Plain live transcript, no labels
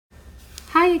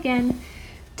Hi again.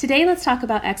 Today let's talk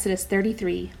about Exodus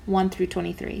 33, 1 through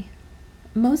 23.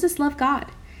 Moses loved God.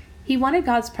 He wanted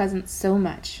God's presence so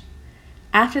much.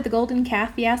 After the golden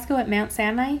calf fiasco at Mount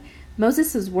Sinai,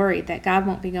 Moses is worried that God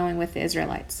won't be going with the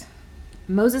Israelites.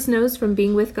 Moses knows from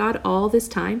being with God all this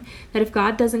time that if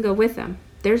God doesn't go with them,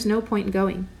 there's no point in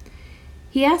going.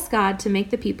 He asks God to make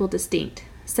the people distinct,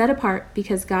 set apart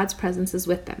because God's presence is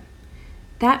with them.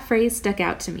 That phrase stuck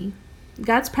out to me.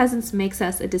 God's presence makes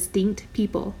us a distinct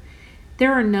people.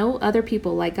 There are no other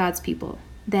people like God's people,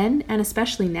 then and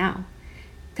especially now.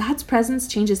 God's presence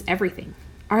changes everything.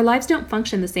 Our lives don't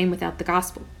function the same without the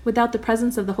gospel, without the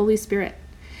presence of the Holy Spirit.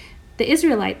 The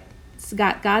Israelites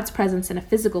got God's presence in a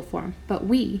physical form, but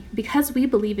we, because we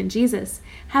believe in Jesus,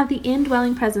 have the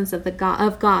indwelling presence of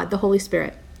God, the Holy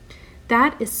Spirit.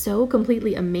 That is so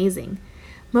completely amazing.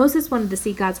 Moses wanted to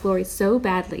see God's glory so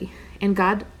badly, and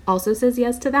God also says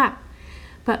yes to that.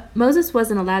 But Moses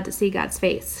wasn't allowed to see God's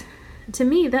face. To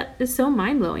me, that is so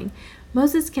mind-blowing.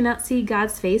 Moses cannot see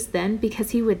God's face then because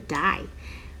he would die.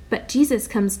 But Jesus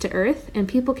comes to earth and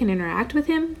people can interact with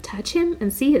him, touch him,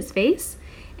 and see his face.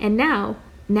 And now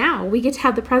we get to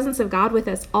have the presence of God with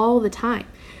us all the time.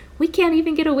 We can't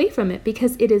even get away from it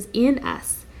because it is in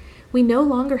us. We no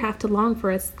longer have to long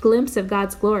for a glimpse of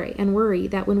God's glory and worry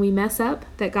that when we mess up,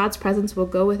 that God's presence will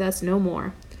go with us no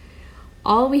more.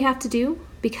 All we have to do,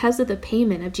 because of the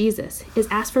payment of Jesus, is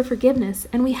ask for forgiveness,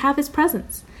 and we have his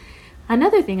presence.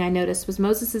 Another thing I noticed was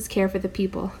Moses' care for the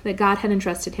people that God had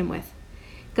entrusted him with.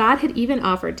 God had even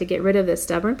offered to get rid of this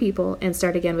stubborn people and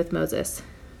start again with Moses.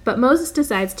 But Moses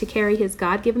decides to carry his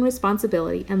God-given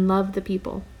responsibility and love the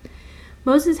people.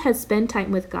 Moses had spent time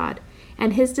with God,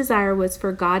 and his desire was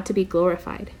for God to be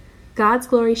glorified. God's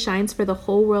glory shines for the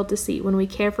whole world to see when we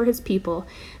care for his people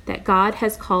that God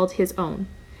has called his own.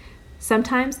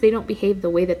 Sometimes they don't behave the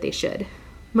way that they should.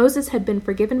 Moses had been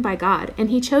forgiven by God,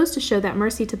 and he chose to show that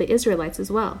mercy to the Israelites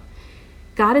as well.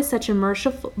 God is such a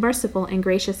merciful and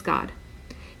gracious God.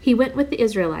 He went with the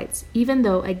Israelites, even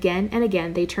though again and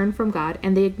again they turned from God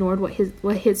and they ignored what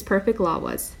his perfect law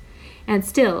was. And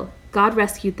still, God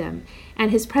rescued them, and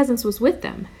his presence was with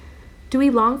them. Do we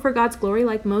long for God's glory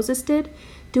like Moses did?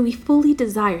 Do we fully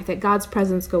desire that God's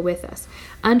presence go with us,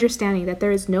 understanding that there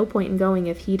is no point in going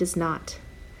if he does not?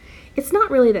 It's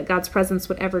not really that God's presence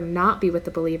would ever not be with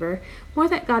the believer, more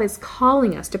that God is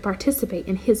calling us to participate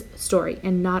in his story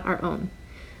and not our own.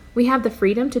 We have the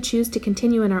freedom to choose to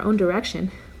continue in our own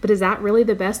direction, but is that really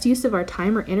the best use of our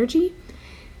time or energy?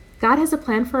 God has a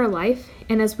plan for our life,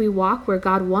 and as we walk where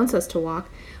God wants us to walk,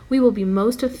 we will be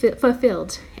most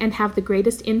fulfilled and have the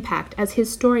greatest impact as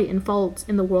his story unfolds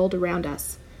in the world around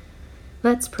us.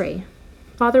 Let's pray.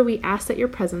 Father, we ask that your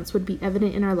presence would be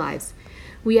evident in our lives.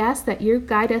 We ask that you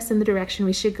guide us in the direction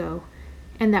we should go,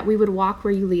 and that we would walk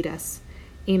where you lead us.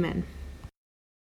 Amen.